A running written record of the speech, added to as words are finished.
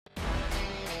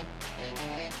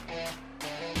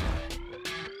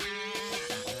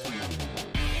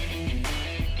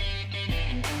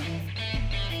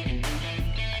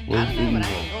Where's I the don't know, but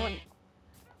evil? I'm going.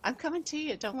 I'm coming to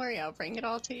you. Don't worry, I'll bring it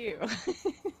all to you.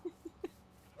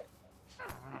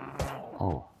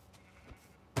 Oh.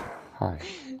 Hi.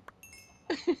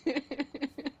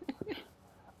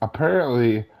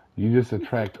 Apparently, you just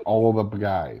attract all the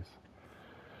guys.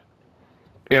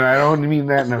 And I don't mean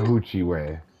that in a hoochie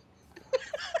way.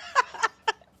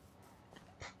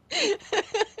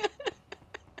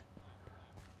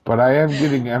 But I am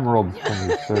getting emeralds from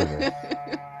your service.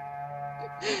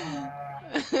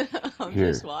 I'm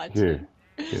Here, just watching.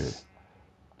 here.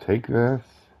 Take this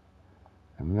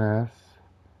and this.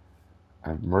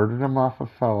 I've murdered them off of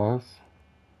fellas.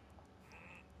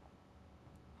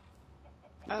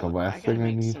 The Oh, I last gotta thing I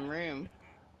make need. some room.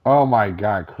 Oh my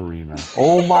god, Corina.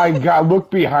 Oh my god,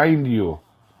 look behind you.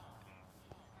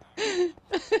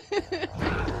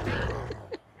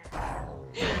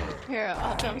 Here,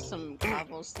 I'll dump some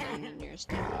cobblestone in your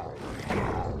stuff.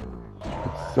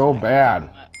 It's so bad.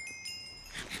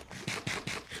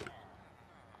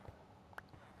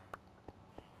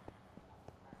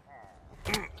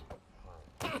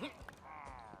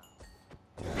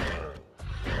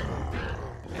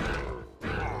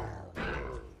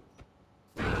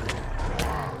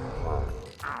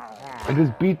 I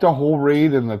just beat the whole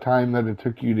raid in the time that it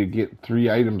took you to get 3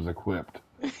 items equipped.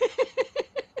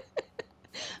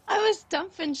 I was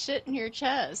dumping shit in your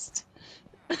chest.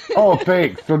 Oh,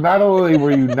 thanks. So not only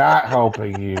were you not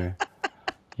helping you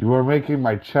were making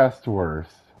my chest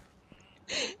worse.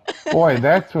 Boy,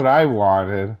 that's what I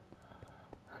wanted.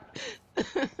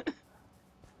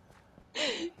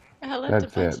 I left a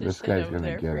That's bunch it. of This shit guy's over gonna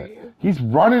there get for it. you. He's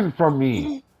running from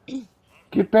me.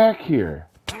 Get back here.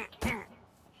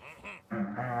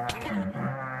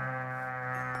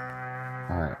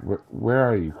 Alright, where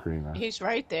are you, Corina? He's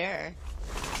right there.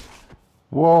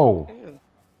 Whoa. Ooh.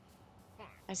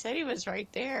 I said he was right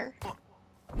there.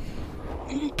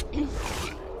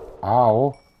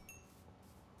 Ow.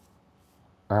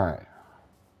 Alright.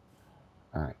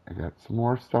 Alright, I got some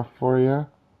more stuff for you.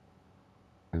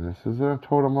 And this is a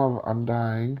totem of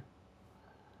undying.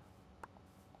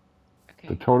 Okay.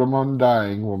 The totem of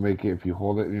undying will make it, if you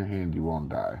hold it in your hand, you won't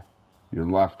die. Your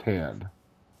left hand.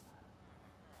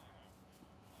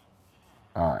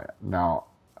 Alright, now,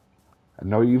 I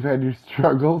know you've had your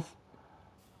struggles.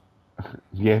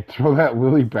 Yeah, throw that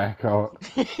lily back out.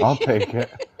 I'll take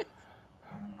it.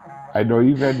 I know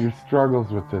you've had your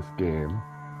struggles with this game.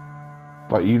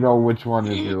 But you know which one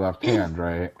is your left hand,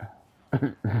 right?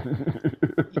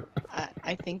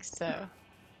 I think so.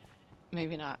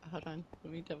 Maybe not. Hold on.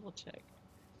 Let me double check.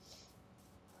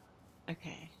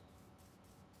 Okay.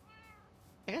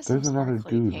 I got some There's another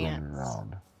sparkly dude pants. running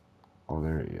around. Oh,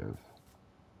 there he is.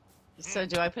 So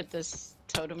do I put this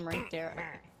totem right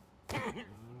there? Okay.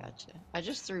 Gotcha. I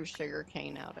just threw sugar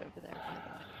cane out over there, by the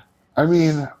way. I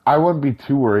mean, I wouldn't be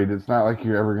too worried. It's not like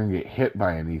you're ever going to get hit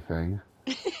by anything.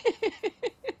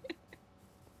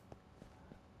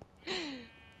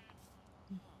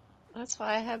 That's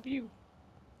why I have you.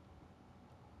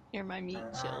 You're my meat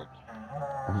shield.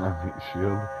 I'm my meat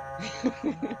shield.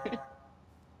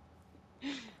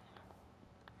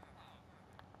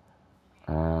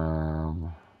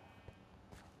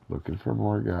 Looking for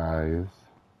more guys.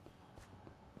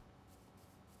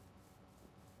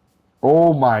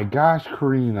 Oh my gosh,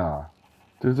 Corina.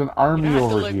 There's an army You don't have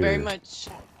to over look here. very much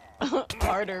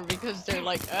harder because they're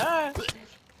like,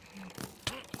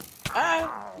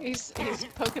 he's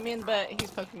poking me in the butt.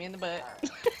 He's poking me in the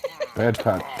butt. Bad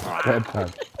touch. Bad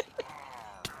touch.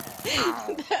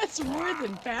 That's more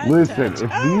than bad Listen, touch.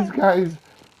 if these guys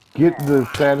get the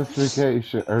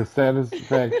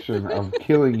satisfaction of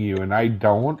killing you and I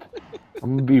don't,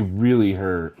 I'm gonna be really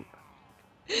hurt.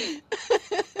 If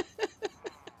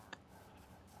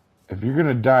you're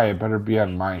gonna die, it better be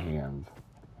on my hands.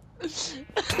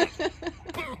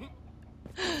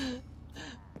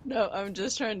 No, I'm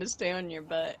just trying to stay on your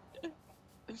butt.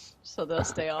 So they'll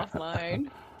stay off mine.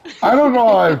 I don't know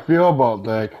how I feel about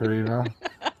that, Corina.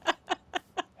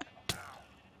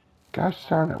 Gosh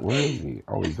darn it, where is he?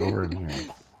 Oh, he's over in here.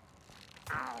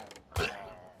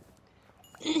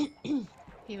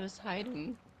 He was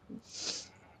hiding.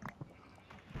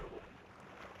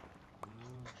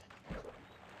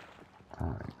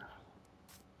 Alright.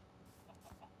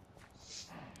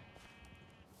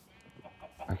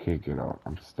 I can't get out.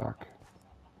 I'm stuck.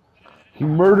 He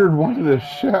murdered one of the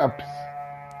ships.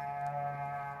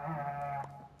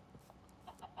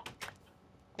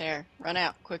 There, run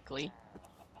out quickly.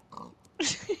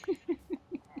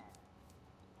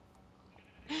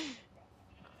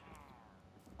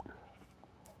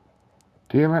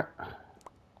 Damn it.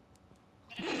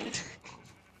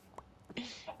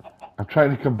 I'm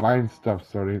trying to combine stuff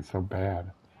so it ain't so bad.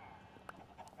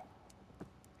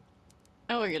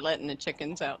 Oh, you're letting the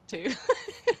chickens out too.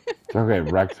 It's okay,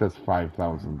 Rex has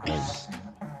 5,000 things.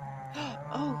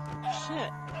 Oh,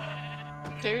 shit.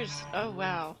 There's, oh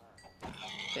wow.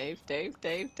 Dave, Dave,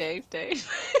 Dave, Dave, Dave.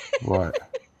 What?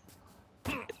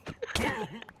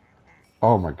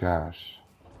 Oh my gosh.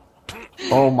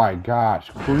 Oh my gosh,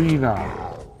 Corina.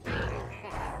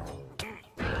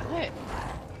 What?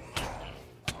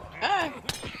 Ah!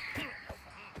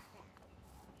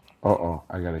 Uh-oh,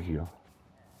 I gotta heal.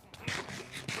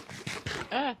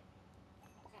 Ah!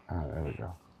 Ah, there we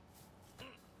go.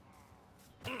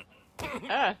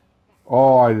 Ah!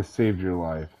 Oh, I just saved your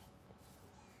life.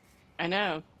 I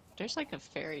know. There's like a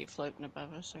fairy floating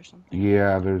above us or something.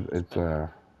 Yeah, it's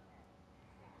a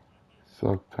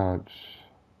silk touch.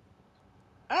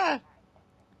 Ah!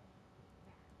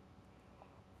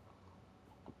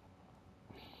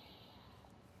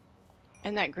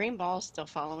 And that green ball is still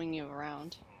following you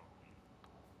around.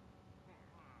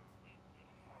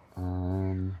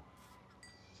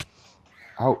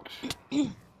 Ouch.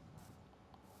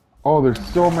 Oh, there's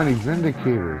so many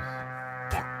Vindicators.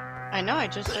 I know, I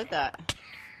just said that.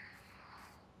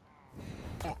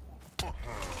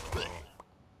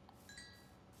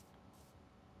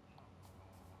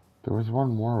 There was one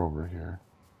more over here.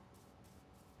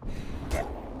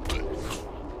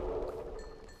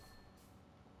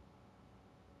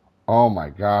 Oh my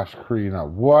gosh, Karina,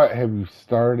 what have you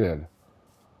started?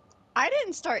 I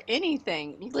didn't start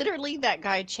anything. Literally, that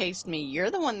guy chased me. You're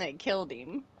the one that killed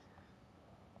him.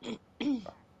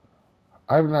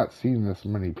 I've not seen this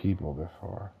many people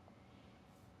before.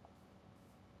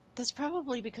 That's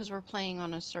probably because we're playing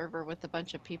on a server with a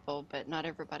bunch of people, but not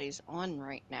everybody's on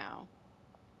right now.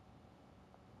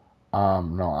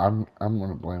 No, I'm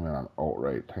gonna blame it on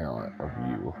alt-right talent of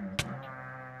you.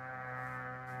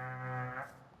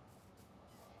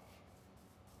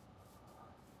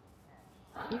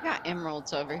 You got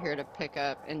emeralds over here to pick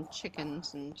up, and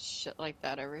chickens and shit like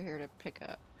that over here to pick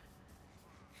up.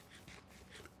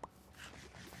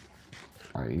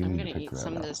 Alright, you I'm need gonna to pick eat that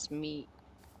some of up. this meat.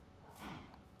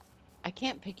 I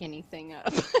can't pick anything up.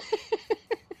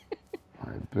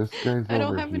 Alright, this guy's I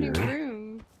don't over have any here.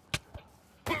 room.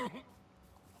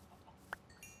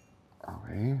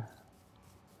 Okay.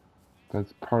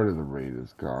 That's part of the raid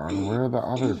is gone. Where are the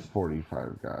other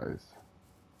 45 guys?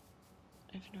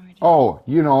 I have no idea. Oh,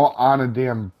 you know, on a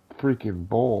damn freaking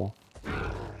bowl.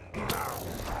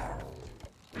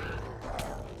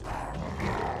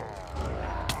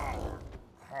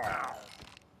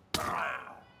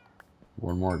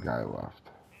 One more guy left.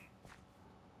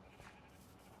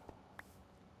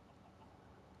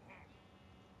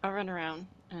 I'll run around,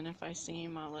 and if I see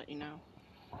him, I'll let you know.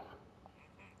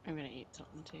 I'm gonna eat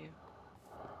something too.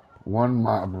 One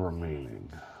mob remaining.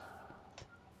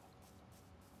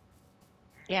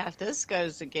 Yeah, if this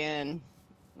goes again,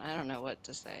 I don't know what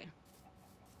to say.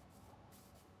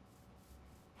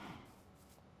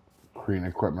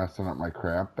 Karina, quit messing up my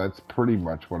crap. That's pretty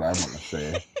much what I'm gonna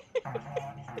say.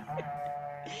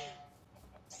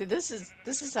 See, this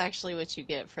is actually what you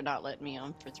get for not letting me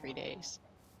on for 3 days.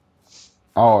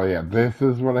 Oh yeah, this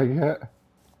is what I get?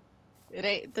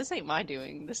 This ain't my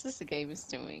doing. This is the game's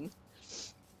doing.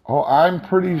 Oh, I'm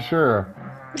pretty sure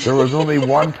there was only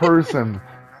one person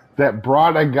that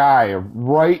brought a guy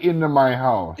right into my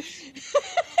house.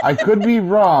 I could be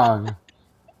wrong,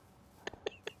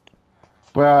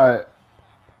 but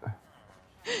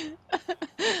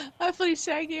Hopefully,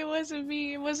 Shaggy, it wasn't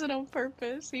me. It wasn't on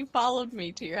purpose. He followed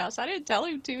me to your house. I didn't tell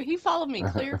him to. He followed me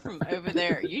clear from over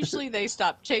there. Usually they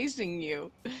stop chasing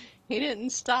you. He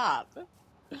didn't stop.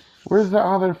 where's the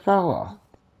other fella?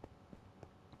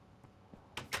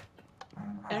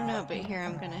 I don't know, but here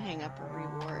I'm gonna hang up a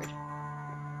reward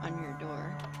on your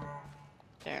door.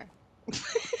 There.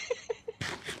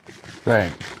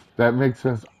 Thanks. That makes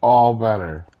us all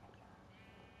better.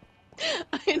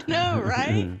 I know,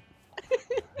 right?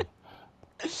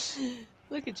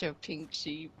 Look at your pink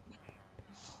sheep.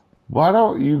 Why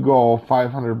don't you go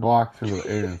 500 blocks into the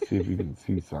air and see if you can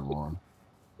see someone?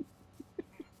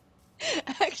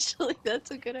 Actually,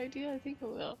 that's a good idea. I think I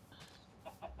will.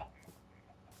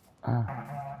 I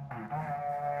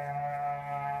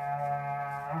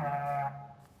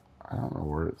don't know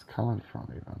where it's coming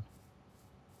from even.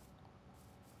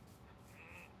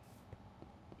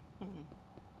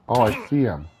 Oh, I see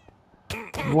him.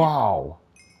 Wow.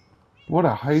 What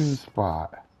a hiding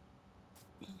spot.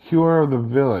 Hero of the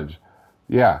village.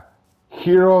 Yeah.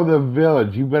 Hero of the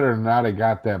village. You better not have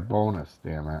got that bonus,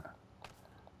 damn it.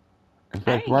 In I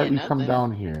fact, ain't why don't get you come nothing.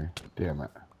 down here? Damn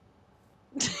it.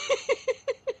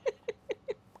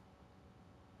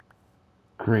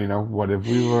 Corina, what have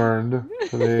we learned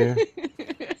today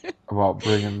about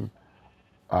bringing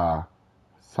uh,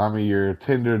 some of your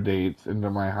Tinder dates into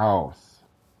my house?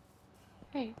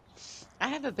 Hey, I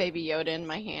have a baby Yoda in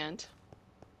my hand.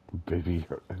 Baby.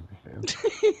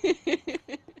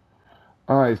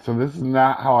 Alright, so this is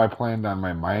not how I planned on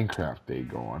my Minecraft day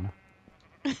going.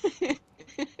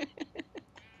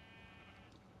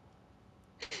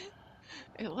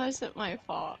 It wasn't my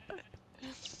fault. It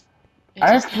just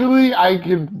Actually, happened. I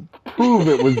can prove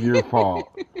it was your fault.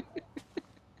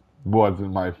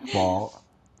 Wasn't my fault.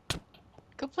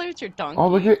 Go play with your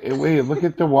Oh, donkey. look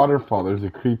at the waterfall. There's a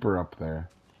creeper up there.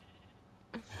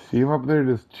 See him up there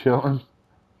just chilling?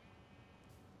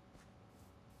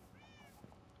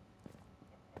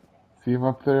 See him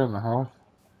up there in the house?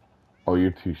 Oh,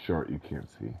 you're too short. You can't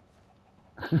see.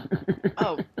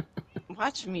 Oh,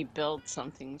 watch me build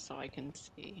something so I can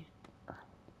see.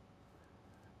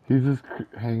 He's just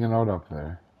hanging out up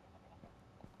there.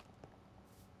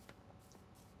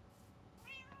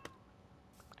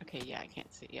 Okay, yeah, I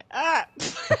can't see yet. Ah!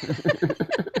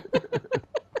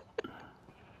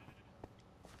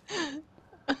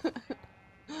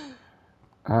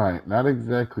 Alright, not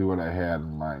exactly what I had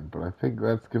in mind, but I think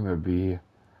that's going to be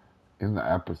in the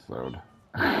episode.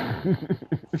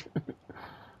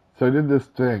 So I did this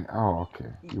thing. Oh,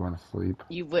 okay. You want to sleep?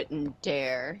 You wouldn't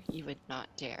dare. You would not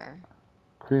dare.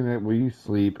 Karina, will you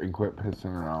sleep and quit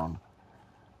pissing around?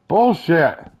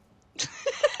 Bullshit!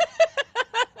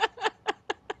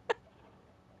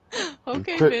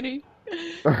 Okay, Quit, Vinny.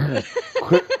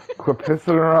 quit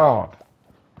pissing around.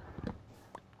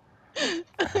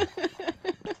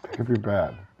 Pick up your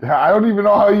bed. Yeah, I don't even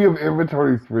know how you have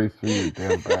inventory space for your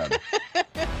damn bed.